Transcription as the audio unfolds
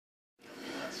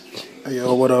Hey,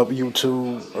 yo, what up,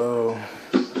 YouTube?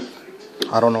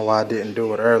 I don't know why I didn't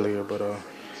do it earlier, but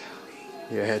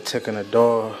yeah, I had taken the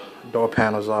door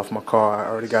panels off my car. I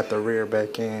already got the rear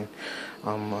back in.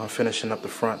 I'm finishing up the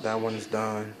front. That one's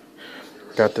done.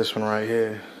 Got this one right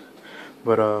here.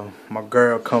 But my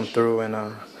girl come through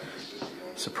and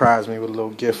surprised me with a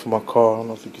little gift for my car. I don't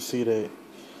know if you can see that,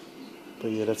 but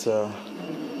yeah, that's a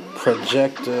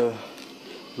projector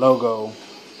logo.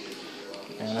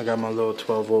 And I got my little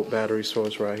 12-volt battery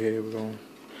source right here. We're gonna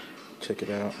check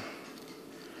it out.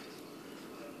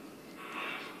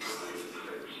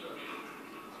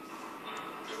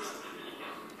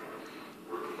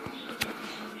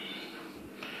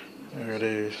 There it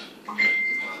is.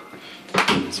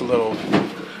 It's a little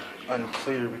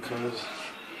unclear because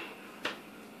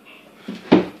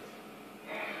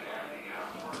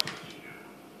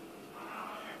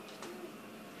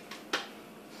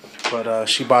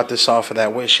she bought this off of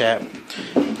that Wish app.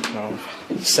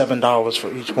 $7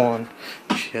 for each one.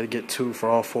 She had to get 2 for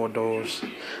all 4 doors.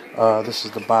 This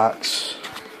is the box.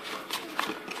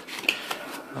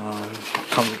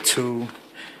 Comes with 2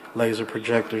 laser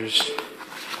projectors,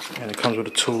 and it comes with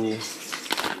a tool. It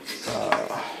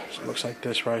looks like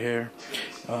this right here.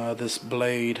 This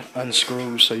blade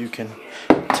unscrews so you can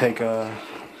take the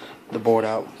board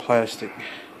out. Plastic.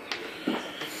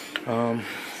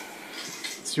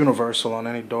 It's universal on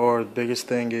any door. The biggest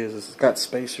thing is it's got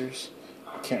spacers.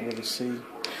 You can't really see,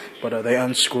 but they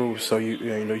unscrew so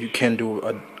you can do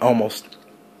a almost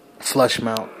flush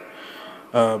mount.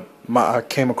 I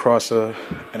came across an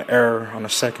error on the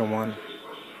second one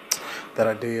that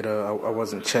I did. I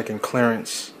wasn't checking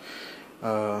clearance.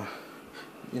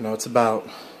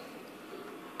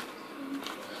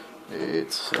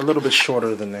 It's a little bit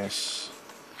shorter than this.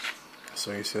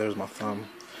 So you see, there's my thumb.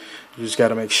 You just got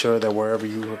to make sure that wherever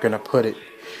you are going to put it,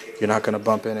 you're not going to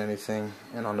bump in anything.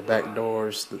 And on the back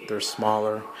doors, they're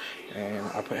smaller. And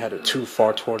I had it too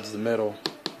far towards the middle,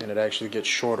 and it actually gets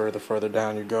shorter the further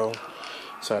down you go.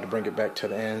 So I had to bring it back to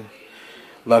the end.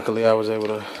 Luckily, I was able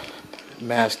to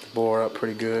mask the board up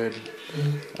pretty good.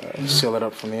 Seal it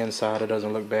up from the inside. It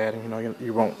doesn't look bad.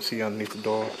 You won't see underneath the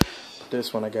door. But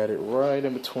this one, I got it right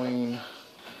in between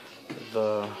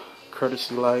the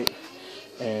courtesy light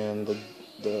and the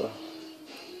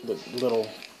little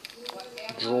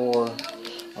drawer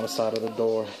on the side of the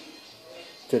door.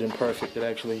 Fit in perfect. It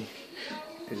actually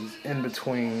is in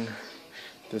between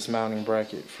this mounting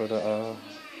bracket for the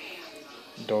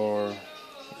door,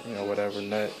 whatever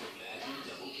nut.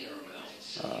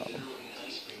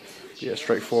 Yeah,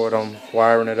 straightforward. I'm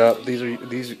wiring it up.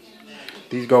 These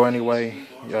go anyway.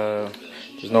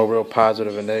 There's no real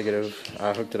positive and negative.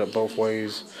 I hooked it up both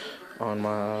ways on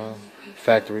my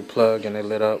factory plug, and they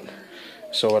lit up.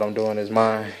 So what I'm doing is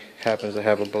mine happens to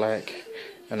have a black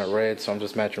and a red, so I'm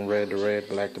just matching red to red,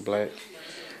 black to black.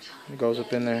 It goes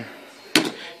up in there,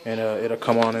 and it'll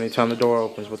come on anytime the door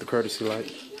opens with the courtesy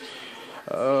light.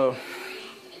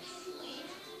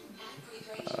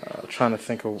 Trying to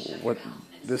think of what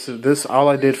this is. This all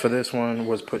I did for this one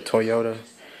was put Toyota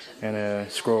and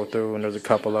scroll through, and there's a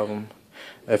couple of them.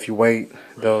 If you wait,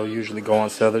 they'll usually go on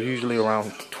sale. They're usually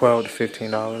around $12 to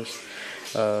 $15.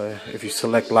 If you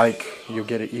select like, you'll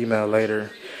get an email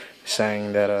later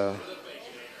saying that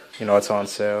it's on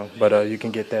sale. But you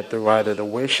can get that through either the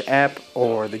Wish app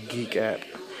or the Geek app.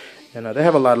 And they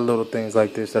have a lot of little things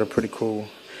like this that are pretty cool.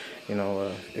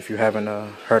 If you haven't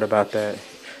heard about that,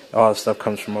 all the stuff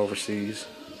comes from overseas.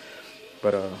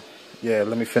 But yeah,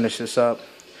 let me finish this up,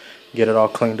 get it all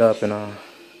cleaned up, and I'll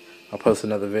post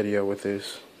another video with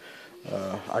this.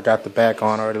 I got the back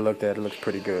on, already looked at it. It looks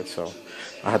pretty good, so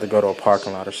I have to go to a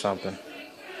parking lot or something.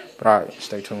 But alright,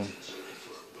 stay tuned.